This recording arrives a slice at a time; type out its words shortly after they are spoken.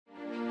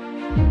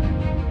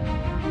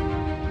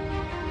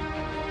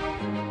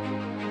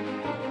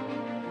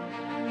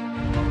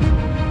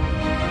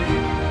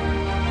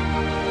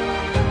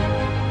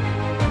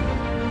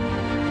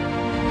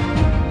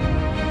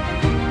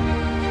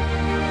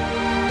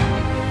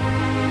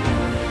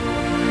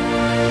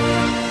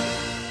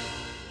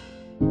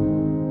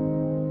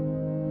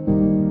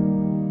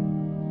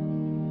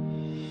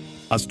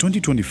As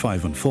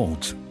 2025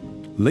 unfolds,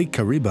 Lake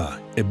Kariba,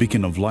 a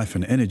beacon of life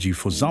and energy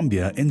for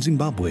Zambia and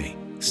Zimbabwe,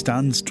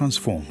 stands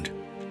transformed.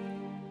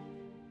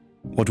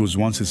 What was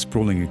once a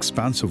sprawling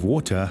expanse of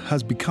water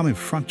has become a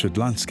fractured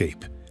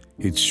landscape.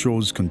 Its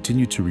shores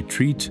continue to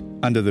retreat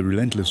under the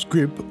relentless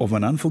grip of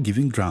an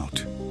unforgiving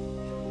drought.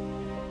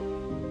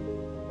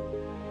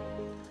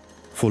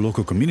 For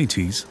local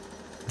communities,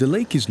 the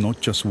lake is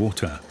not just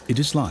water, it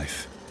is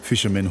life.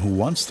 Fishermen who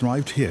once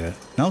thrived here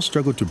now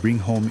struggle to bring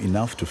home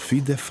enough to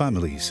feed their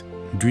families.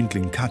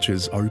 Dwindling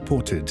catches are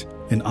reported,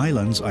 and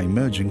islands are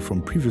emerging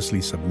from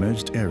previously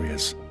submerged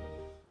areas.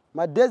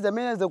 Madezi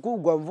amene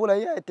zakugwa mvula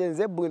iya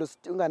tenze bwino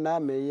situnga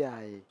name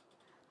iyayi.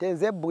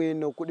 Tenze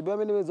bwino kudiba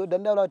amene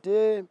zodandaula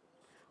te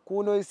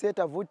kuno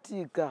iseta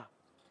vutika.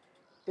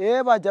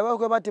 Baja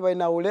bakwe bati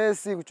baina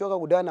ulesi kuchoka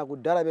kudana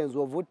kudala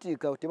benzo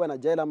vutika kuti bana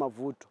jaila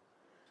mavuto.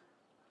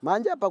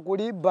 Manja pa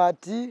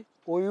kulibati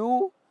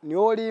oyu ni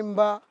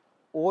olimba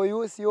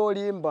oyu si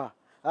olimba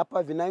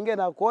apa vinange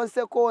na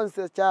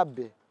konse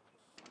chabe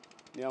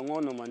ni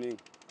angono maningi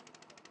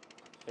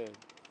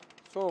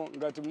so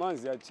ngati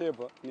manzi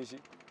achepa nishi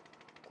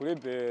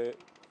kulibe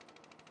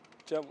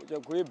cha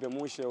kulibe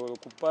mushe olo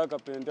kupaka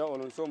penda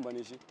olo nsomba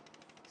nishi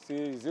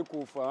si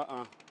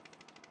zikufa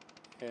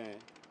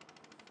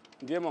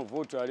ndiye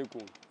mavuto ali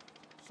kuno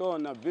so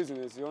na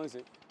business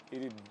yonse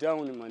ili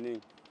down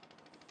maningi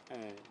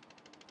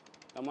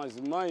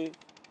amazimai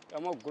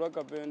amagula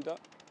kapenda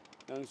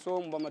na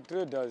nsomba ma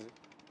traders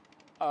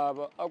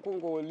aba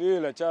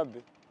akungolila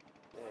chabe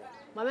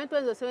mame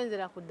twenzo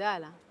sewenzera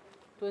kudala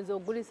twenzo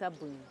ogulisa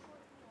bwino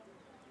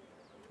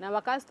na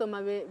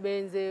bakastoma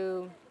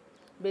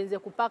benze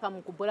kupaka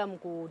mukubula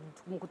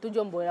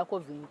mukutunjombola ko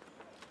vintu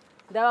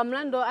ndaba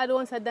mlando ali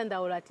onsa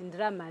dandaula ati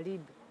ndira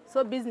malibi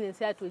so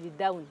business yatu ili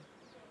down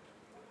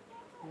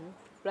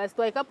plus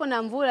twaikapo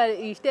na mvula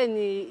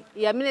ishteni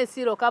ya mine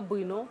siro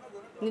kabwino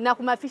nina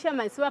kumafisha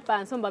masiwa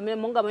pa nsomba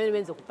mene monga mene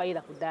benze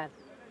kupaila kudala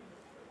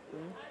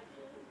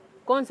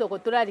konso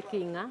kotulali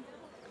kinga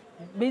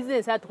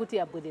business hatu kuti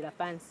ya bwedera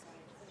pansi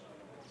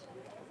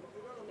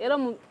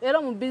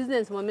ero mu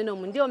business mwamene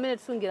ndio mene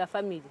tusungira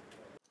family.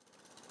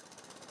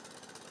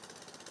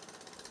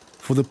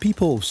 For the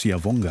people of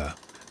Siavonga,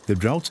 the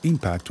drought's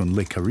impact on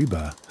Lake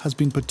Kariba has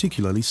been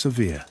particularly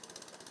severe.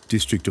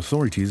 District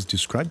authorities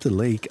describe the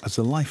lake as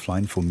a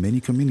lifeline for many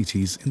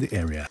communities in the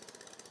area.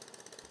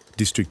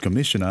 District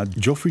Commissioner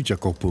Geoffrey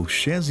Jacopo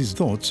shares his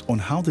thoughts on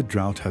how the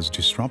drought has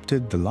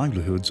disrupted the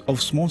livelihoods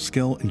of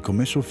small-scale and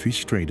commercial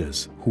fish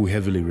traders who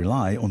heavily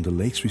rely on the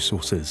lake's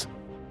resources.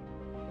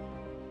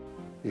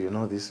 You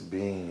know, this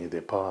being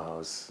the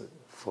powerhouse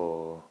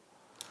for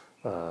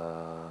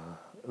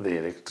the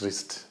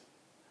electricity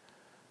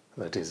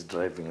that is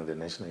driving the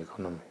national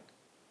economy,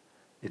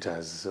 it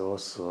has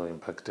also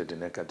impacted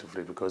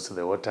negatively because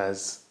the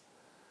waters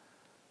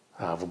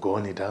have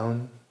gone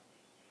down.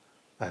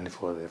 And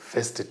for the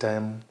first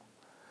time,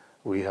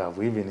 we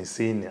have even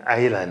seen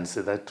islands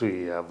that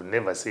we have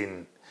never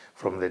seen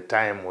from the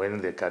time when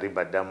the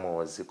Kariba Dam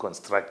was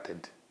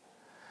constructed.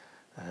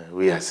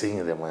 We are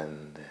seeing them,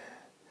 and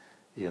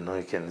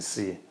you can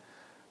see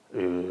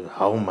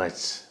how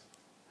much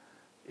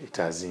it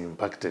has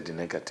impacted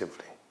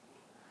negatively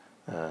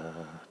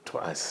to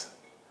us.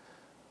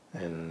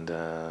 And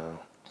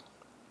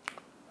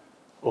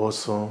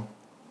also,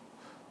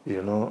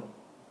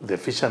 the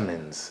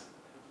fishermen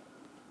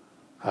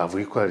have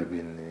equally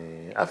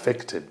been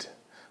affected.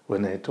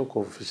 When I talk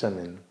of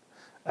fishermen,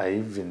 I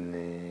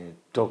even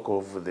talk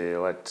of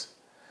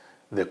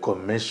the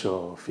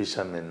commercial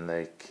fishermen,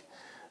 like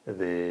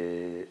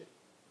the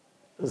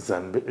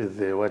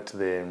Zamfresh,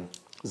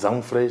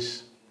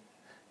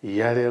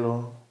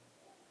 Yarelo,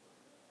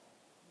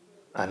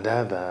 and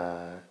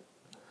other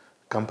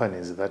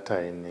companies that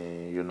are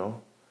in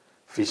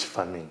fish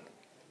farming.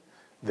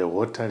 The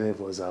water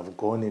levels have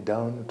gone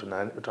down to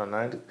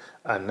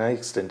an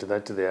extent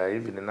that they are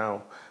even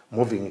now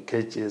moving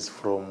catches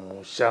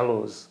from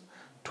shallows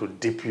to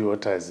deep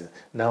waters,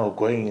 now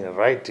going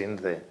right in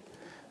the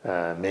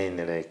main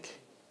lake.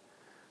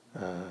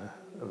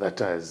 That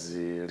has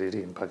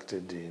really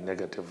impacted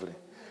negatively.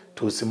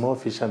 To small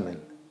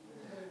fishermen,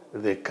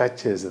 the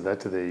catches that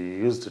they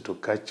used to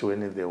catch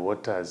when the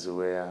waters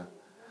were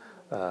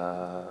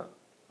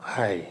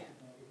high,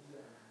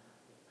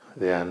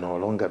 they are no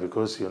longer,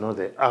 because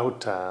the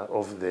outer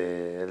of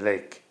the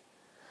lake,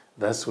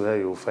 that's where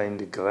you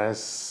find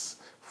grass,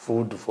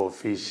 food for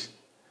fish.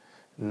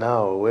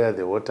 Now where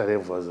the water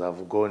levels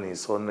have gone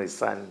is only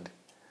sand,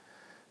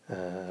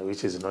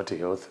 which is not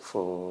healthy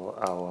for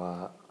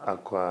our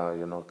aqua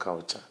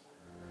culture.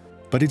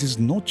 But it is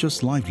not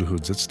just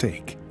livelihoods at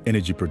stake.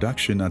 Energy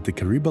production at the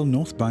Kariba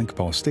North Bank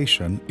Power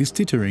Station is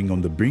teetering on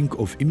the brink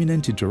of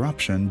imminent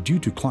interruption due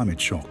to climate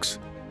shocks.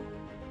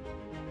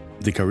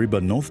 The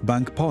Kariba North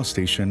Bank Power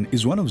Station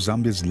is one of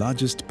Zambia's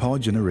largest power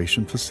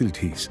generation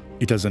facilities.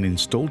 It has an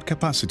installed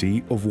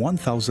capacity of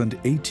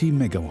 1,080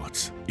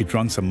 megawatts. It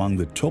ranks among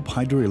the top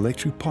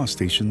hydroelectric power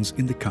stations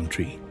in the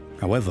country.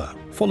 However,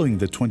 following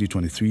the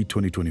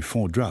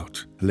 2023-2024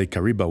 drought, Lake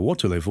Kariba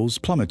water levels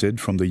plummeted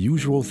from the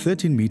usual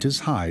 13 meters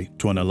high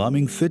to an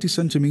alarming 30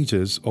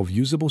 centimeters of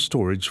usable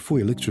storage for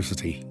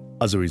electricity.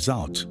 As a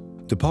result,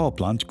 the power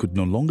plant could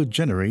no longer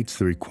generate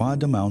the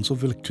required amounts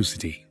of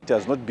electricity. It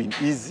has not been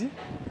easy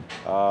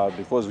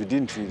because we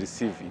didn't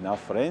receive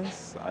enough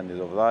rains, and as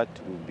of that,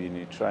 we've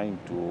been trying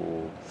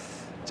to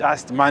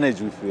just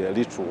manage with the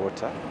little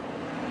water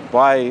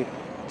by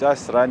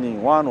just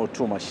running 1 or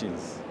 2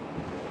 machines.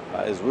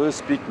 As we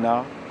speak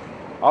now,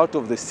 out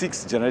of the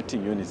 6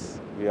 generating units,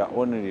 we are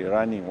only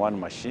running 1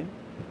 machine.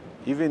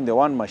 Even the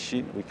 1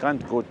 machine, we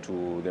can't go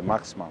to the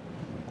maximum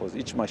because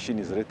each machine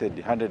is rated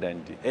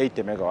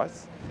 180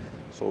 megawatts.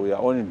 So we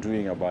are only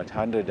doing about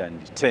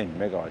 110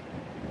 megawatts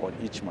on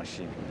each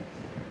machine.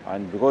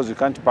 And because we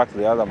can't pack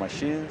the other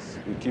machines,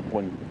 we keep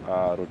on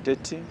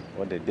rotating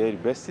on a daily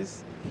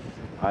basis.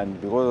 And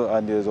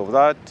as of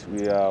that,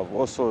 we have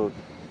also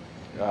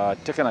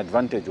taken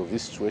advantage of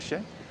this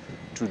situation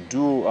to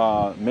do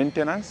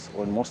maintenance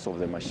on most of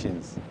the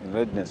machines in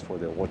readiness for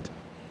the water.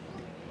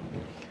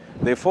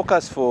 The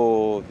focus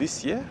for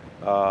this year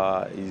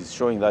is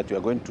showing that we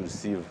are going to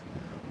receive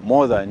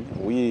more than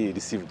we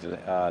received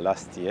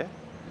last year.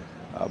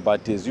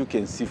 But as you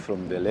can see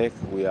from the lake,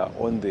 we are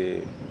on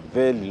the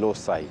very low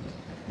side,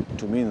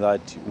 to mean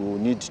that we will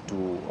need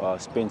to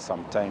spend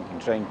some time in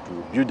trying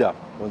to build up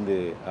on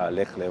the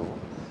lake level.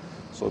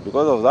 So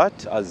because of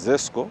that, as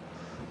ZESCO,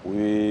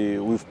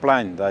 we've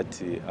planned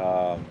that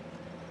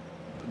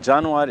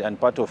January and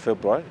part of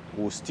February,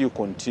 we'll still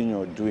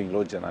continue doing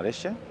load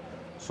generation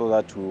so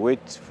that we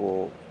wait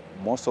for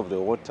most of the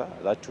water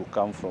that will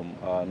come from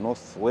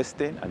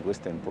northwestern and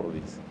western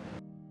province.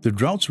 The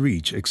drought's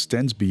reach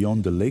extends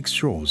beyond the lake's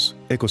shores.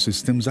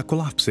 Ecosystems are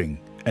collapsing,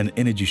 and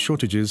energy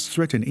shortages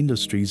threaten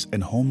industries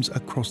and homes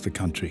across the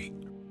country.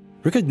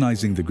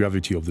 Recognizing the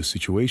gravity of the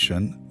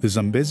situation, the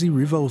Zambezi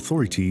River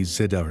Authority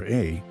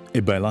ZRA, a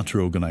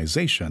bilateral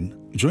organization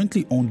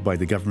jointly owned by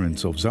the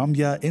governments of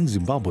Zambia and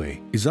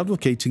Zimbabwe, is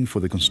advocating for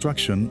the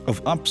construction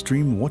of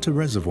upstream water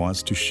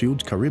reservoirs to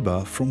shield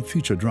Kariba from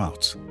future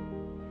droughts.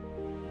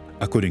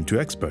 According to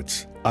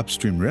experts,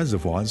 upstream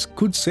reservoirs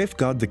could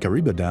safeguard the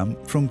Kariba Dam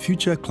from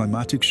future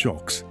climatic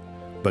shocks,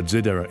 but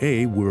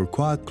ZRA will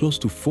require close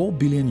to $4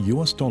 billion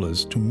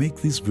to make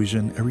this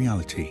vision a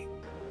reality.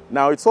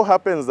 Now, it so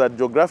happens that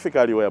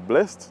geographically we are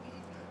blessed.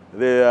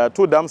 There are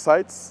 2 dam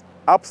sites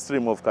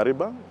upstream of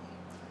Kariba.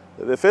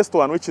 The first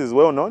one, which is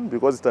well known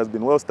because it has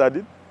been well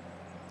studied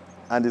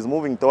and is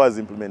moving towards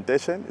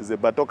implementation, is the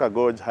Batoka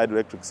Gorge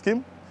hydroelectric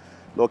scheme,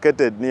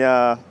 located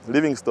near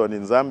Livingstone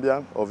in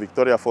Zambia or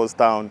Victoria Falls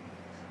town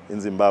in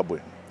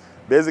Zimbabwe.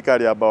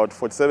 Basically about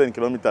 47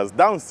 kilometers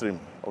downstream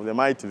of the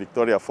mighty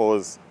Victoria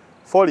Falls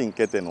falling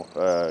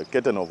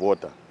curtain of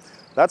water.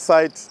 That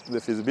site,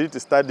 the feasibility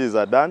studies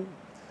are done,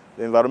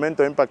 the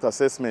environmental impact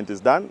assessment is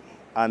done,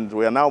 and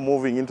we are now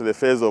moving into the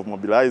phase of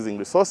mobilizing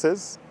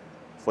resources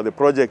for the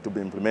project to be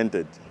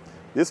implemented.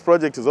 This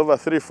project is over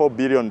 $3–4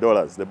 billion,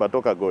 the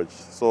Batoka Gorge.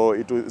 So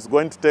it is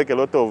going to take a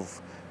lot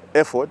of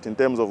effort in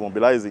terms of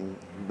mobilizing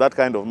that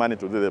kind of money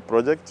to do the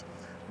project,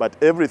 but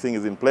everything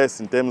is in place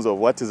in terms of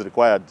what is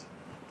required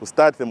to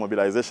start the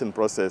mobilization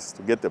process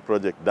to get the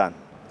project done.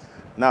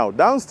 Now,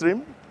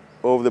 downstream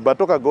of the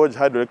Batoka Gorge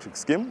hydroelectric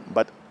scheme,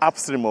 but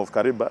upstream of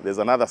Kariba, there's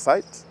another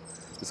site.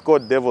 It's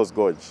called Devil's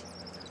Gorge.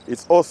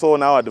 It's also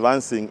now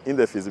advancing in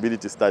the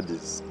feasibility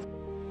studies.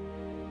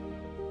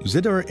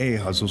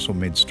 ZRA has also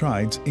made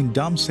strides in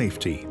dam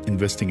safety,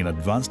 investing in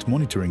advanced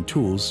monitoring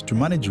tools to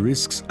manage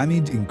risks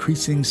amid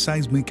increasing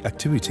seismic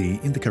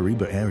activity in the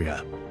Kariba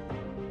area.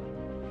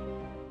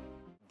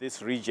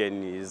 This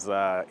region is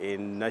a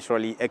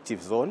naturally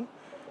active zone.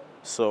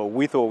 So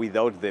with or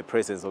without the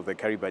presence of the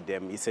Kariba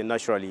Dam, it's a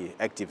naturally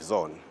active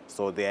zone.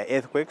 So there are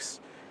earthquakes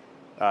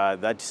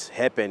that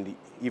happened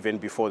even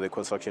before the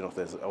construction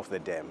of the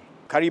dam.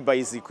 Kariba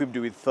is equipped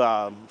with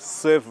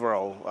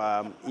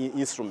several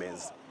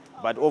instruments,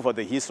 but over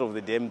the history of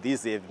the dam,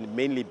 these have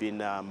mainly been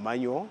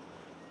manual,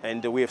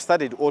 and we have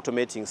started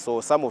automating.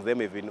 So some of them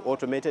have been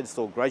automated,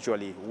 so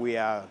gradually we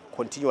are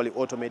continually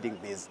automating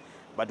this,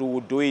 but we will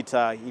do it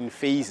in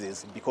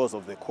phases because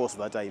of the costs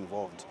that are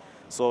involved.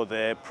 So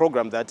the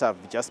program that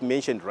I've just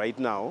mentioned right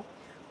now,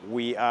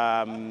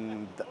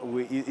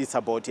 it's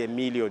about $1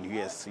 million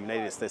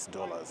United States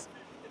dollars.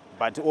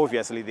 But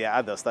obviously there are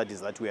other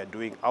studies that we are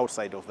doing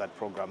outside of that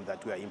program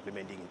that we are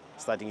implementing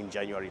starting in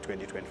January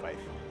 2025.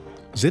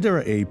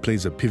 ZRA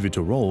plays a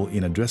pivotal role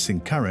in addressing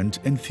current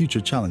and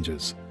future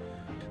challenges.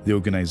 The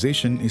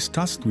organization is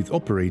tasked with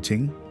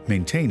operating,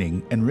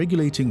 maintaining and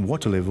regulating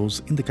water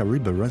levels in the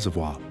Kariba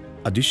Reservoir.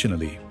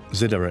 Additionally,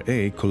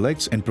 ZRA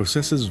collects and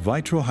processes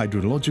vital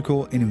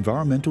hydrological and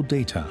environmental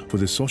data for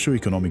the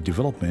socio-economic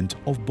development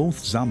of both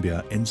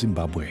Zambia and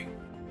Zimbabwe.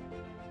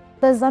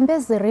 The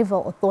Zambezi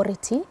River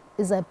Authority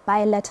is a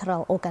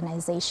bilateral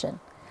organization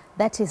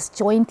that is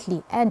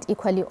jointly and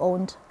equally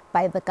owned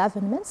by the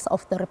governments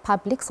of the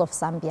republics of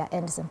Zambia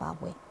and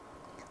Zimbabwe.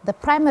 The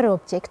primary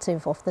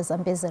objective of the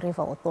Zambezi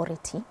River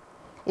Authority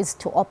is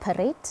to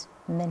operate,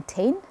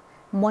 maintain,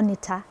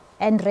 monitor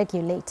and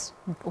regulate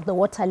the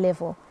water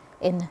level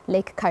in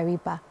Lake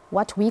Kariba,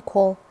 what we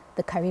call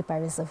the Kariba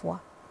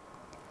Reservoir.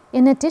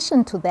 In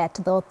addition to that,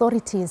 the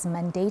authority is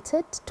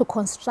mandated to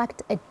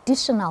construct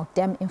additional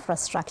dam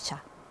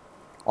infrastructure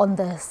on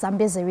the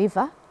Zambezi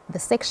River, the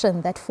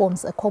section that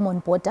forms a common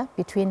border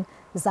between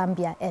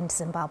Zambia and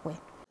Zimbabwe.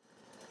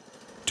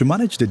 To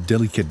manage the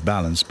delicate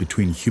balance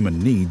between human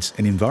needs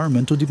and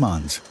environmental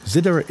demands,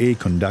 ZRA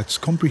conducts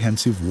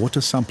comprehensive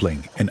water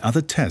sampling and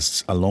other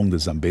tests along the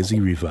Zambezi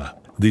River.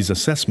 These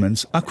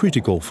assessments are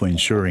critical for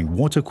ensuring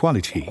water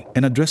quality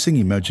and addressing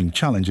emerging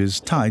challenges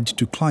tied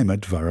to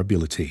climate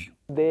variability.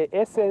 The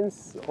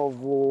essence of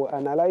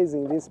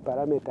analyzing these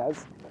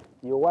parameters,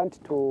 you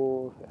want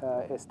to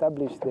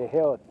establish the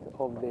health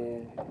of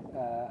the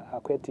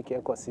aquatic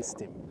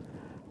ecosystem.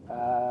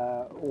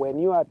 When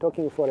you are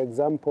talking, for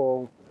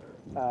example,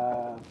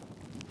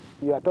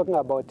 you are talking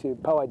about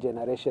power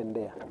generation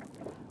there.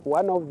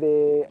 One of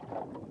the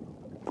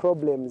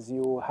problems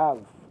you have,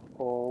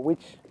 or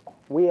which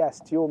we are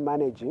still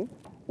managing,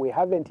 we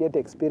haven't yet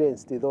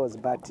experienced those,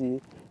 but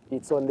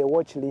it's on the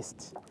watch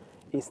list,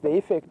 is the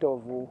effect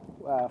of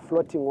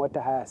floating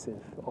water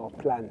hyacinth or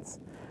plants.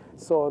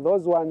 So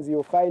those ones,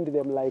 you find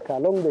them like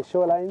along the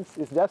shorelines.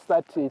 It's just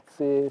that it's,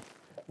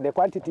 the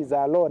quantities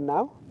are low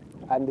now,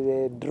 and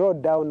the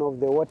drawdown of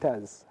the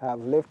waters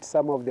have left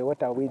some of the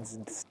water weeds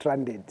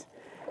stranded.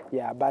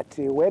 Yeah, but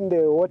when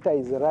the water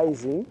is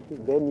rising,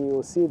 then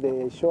you see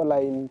the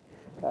shoreline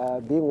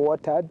being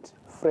watered,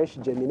 fresh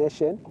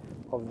germination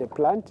of the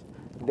plant.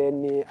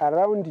 Then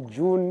around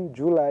June,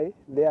 July,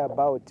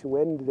 thereabout,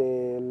 when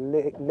the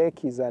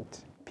lake is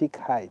at peak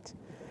height,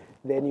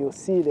 then you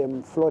see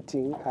them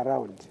floating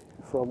around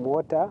from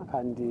water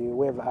and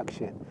wave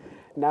action.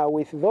 Now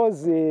with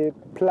those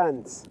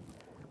plants,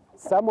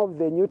 some of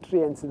the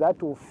nutrients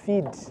that will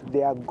feed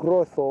their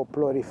growth or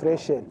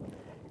proliferation,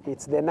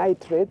 it's the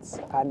nitrates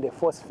and the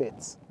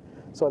phosphates.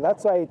 So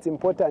that's why it's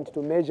important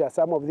to measure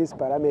some of these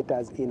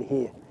parameters in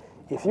here.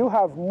 If you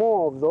have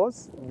more of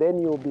those,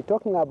 then you'll be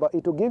talking about,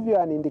 it will give you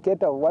an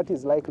indicator of what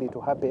is likely to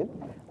happen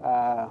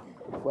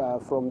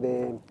from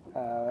the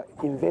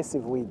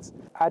invasive weeds.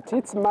 At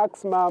its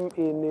maximum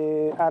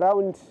in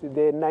around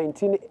the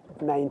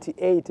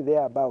 1998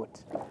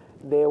 thereabout,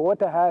 the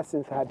water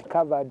hyacinth had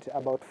covered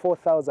about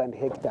 4,000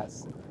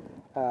 hectares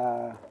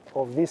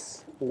of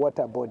this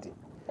water body.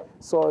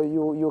 So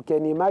you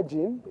can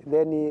imagine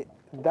then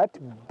that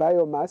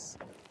biomass,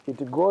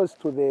 it goes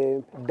to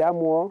the dam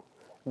wall.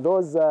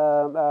 Those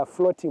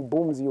floating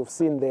booms you've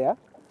seen there,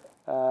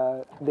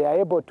 they are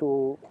able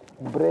to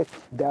break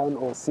down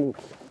or sink.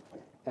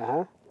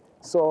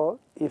 So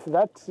if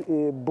that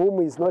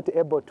boom is not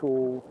able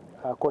to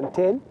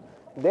contain,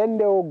 then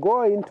they will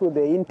go into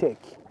the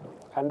intake,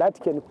 and that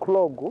can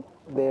clog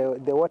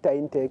the water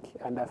intake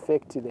and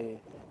affect the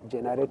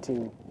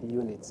generating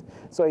units.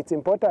 So it's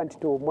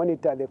important to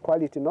monitor the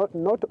quality,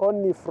 not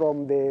only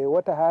from the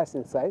water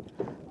hyacinth side,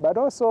 but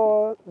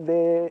also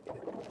the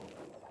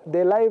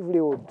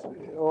livelihood,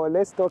 or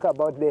let's talk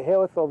about the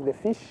health of the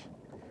fish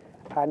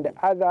and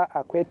other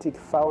aquatic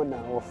fauna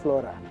or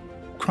flora.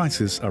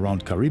 Crisis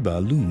around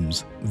Kariba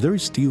looms, there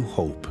is still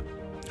hope.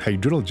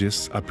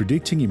 Hydrologists are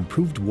predicting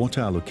improved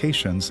water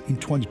allocations in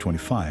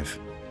 2025.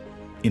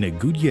 In a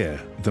good year,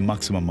 the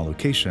maximum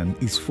allocation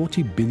is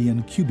 40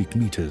 billion cubic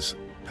meters.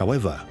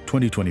 However,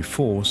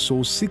 2024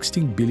 saw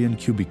 16 billion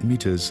cubic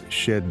meters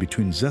shared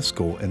between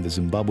ZESCO and the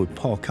Zimbabwe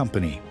Power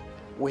Company.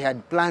 We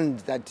had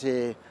planned that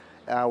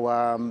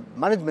our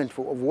management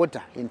of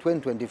water in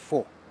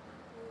 2024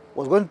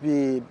 was going to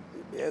be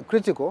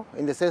critical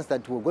in the sense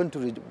that we're going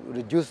to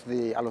reduce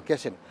the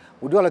allocation.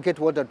 We do allocate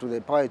water to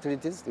the power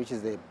utilities, which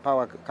is the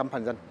power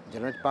companies that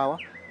generate power,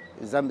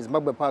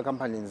 Zimbabwe Power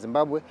Company in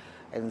Zimbabwe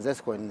and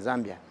ZESCO in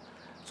Zambia.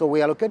 So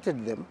we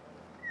allocated them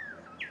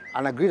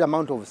an agreed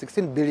amount of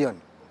 16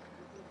 billion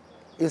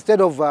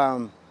instead of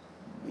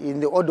in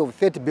the order of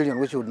 30 billion,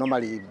 which we would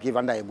normally give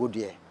under a good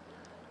year.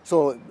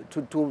 So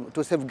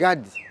to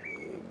safeguard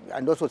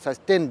and also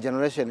sustain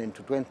generation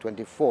into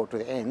 2024 to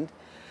the end,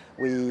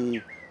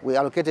 we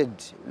allocated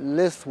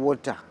less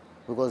water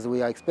because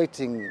we are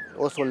expecting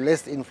also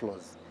less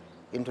inflows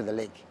into the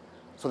lake.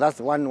 So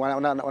that's one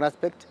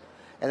aspect.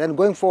 And then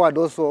going forward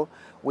also,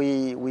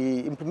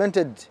 we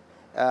implemented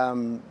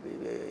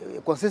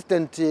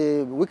consistent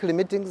weekly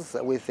meetings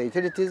with the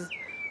utilities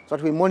so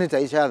that we monitor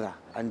each other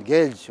and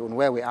gauge on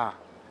where we are.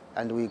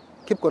 And we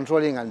keep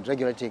controlling and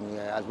regulating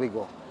as we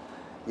go.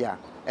 Yeah.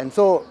 And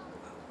so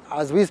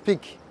as we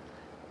speak,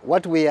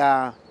 what we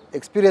are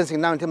experiencing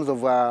now in terms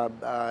of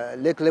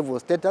lake level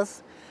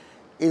status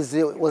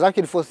was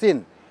actually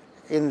foreseen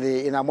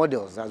in our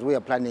models as we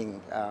are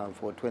planning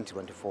for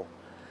 2024.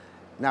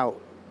 Now,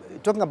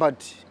 talking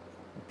about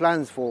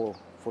plans for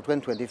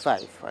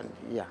 2025 and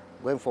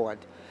going forward,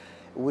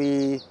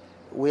 we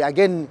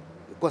again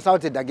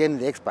consulted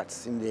the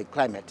experts in the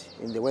climate,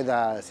 in the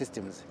weather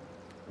systems.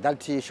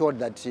 That showed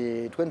that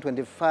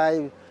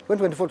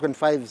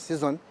 2024-25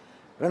 season,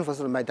 rainfall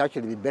season might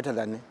actually be better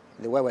than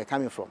where we're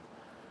coming from.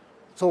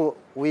 So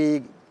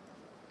we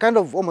kind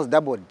of almost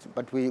doubled,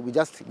 but we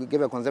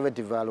gave a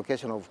conservative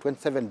allocation of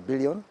 27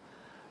 billion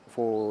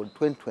for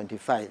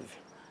 2025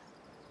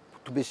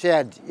 to be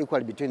shared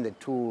equally between the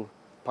two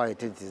power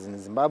utilities in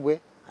Zimbabwe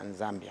and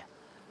Zambia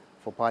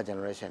for power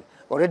generation.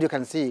 Already you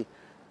can see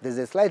there's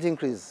a slight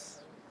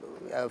increase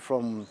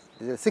from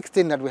the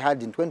 16 that we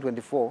had in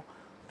 2024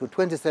 to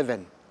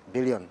 27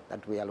 billion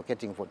that we are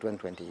allocating for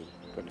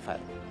 2025.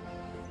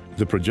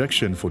 The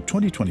projection for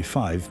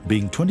 2025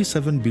 being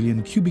 27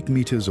 billion cubic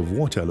meters of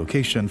water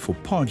allocation for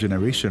power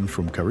generation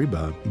from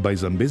Kariba by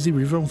Zambezi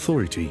River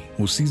Authority,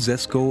 who sees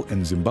ZESCO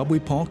and Zimbabwe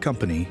Power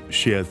Company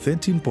share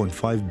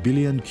 13.5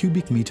 billion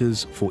cubic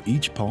meters for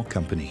each power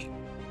company.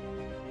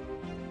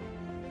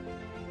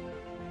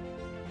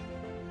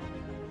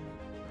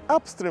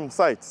 Upstream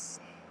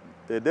sites,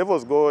 the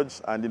Devil's Gorge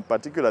and in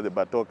particular the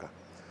Batoka,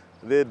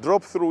 the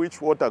drop through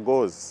which water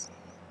goes,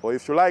 or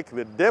if you like,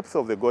 the depth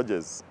of the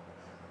gorges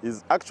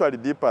is actually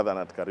deeper than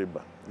at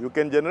Kariba. You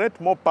can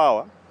generate more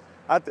power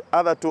at the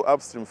other two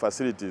upstream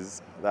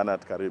facilities than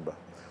at Kariba.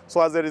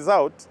 So as a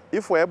result,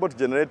 if we're able to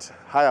generate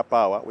higher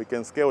power, we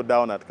can scale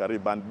down at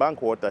Kariba and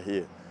bank water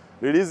here,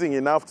 releasing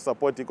enough to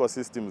support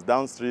ecosystems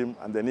downstream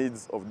and the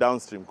needs of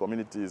downstream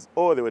communities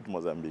all the way to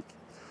Mozambique.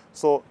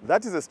 So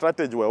that is a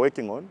strategy we're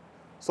working on,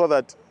 so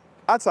that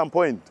at some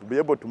point we'll be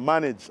able to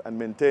manage and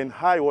maintain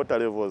high water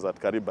levels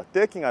at Kariba,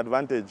 taking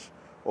advantage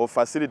of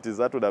facilities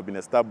that would have been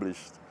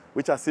established,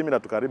 which are similar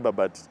to Kariba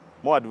but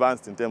more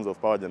advanced in terms of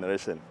power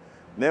generation,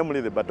 namely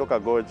the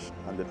Batoka Gorge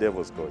and the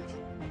Devil's Gorge.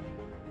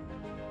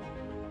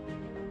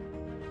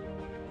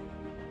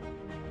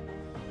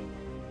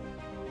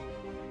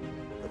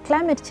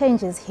 Climate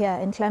change is here,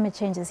 and climate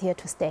change is here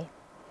to stay.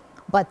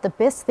 But the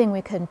best thing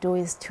we can do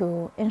is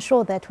to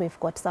ensure that we've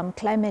got some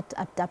climate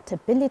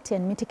adaptability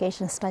and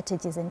mitigation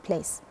strategies in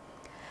place.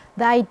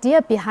 The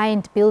idea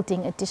behind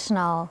building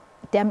additional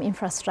dam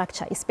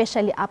infrastructure,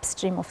 especially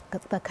upstream of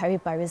the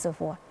Kariba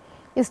Reservoir,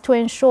 is to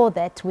ensure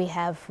that we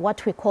have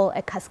what we call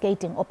a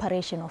cascading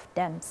operation of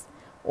dams,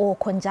 or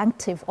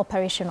conjunctive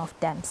operation of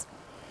dams.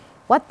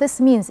 What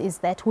this means is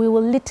that we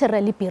will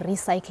literally be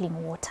recycling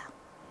water.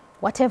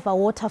 Whatever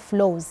water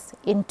flows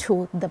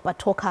into the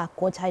Batoka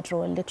Gorge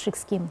hydroelectric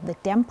scheme, the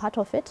dam part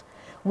of it,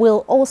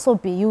 will also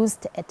be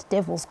used at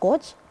Devil's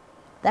Gorge.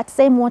 That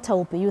same water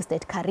will be used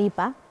at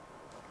Kariba.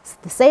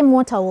 The same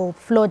water will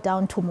flow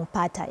down to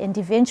Mupata and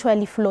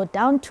eventually flow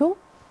down to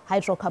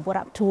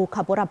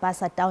Kabura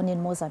Bassa down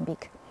in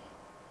Mozambique.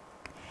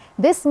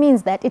 This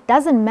means that it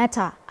doesn't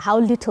matter how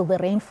little the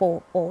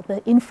rainfall or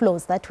the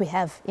inflows that we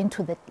have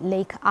into the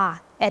lake are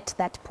at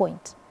that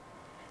point.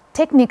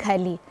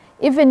 Technically,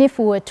 even if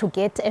we were to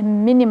get a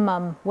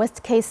minimum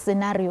worst case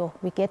scenario,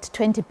 we get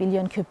 20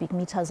 billion cubic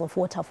meters of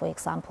water, for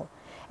example.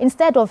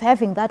 Instead of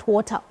having that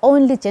water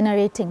only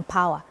generating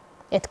power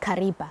at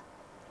Kariba,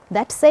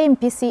 that same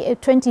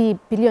 20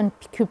 billion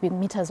cubic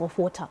meters of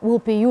water will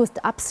be used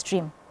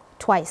upstream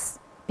twice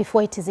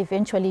before it is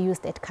eventually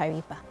used at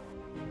Kariba.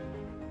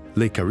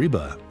 Lake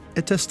Ariba,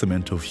 a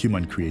testament of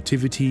human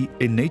creativity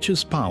and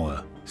nature's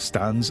power,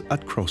 stands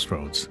at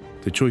crossroads.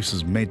 The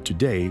choices made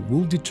today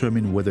will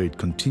determine whether it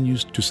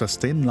continues to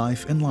sustain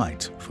life and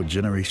light for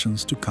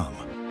generations to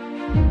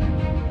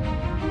come.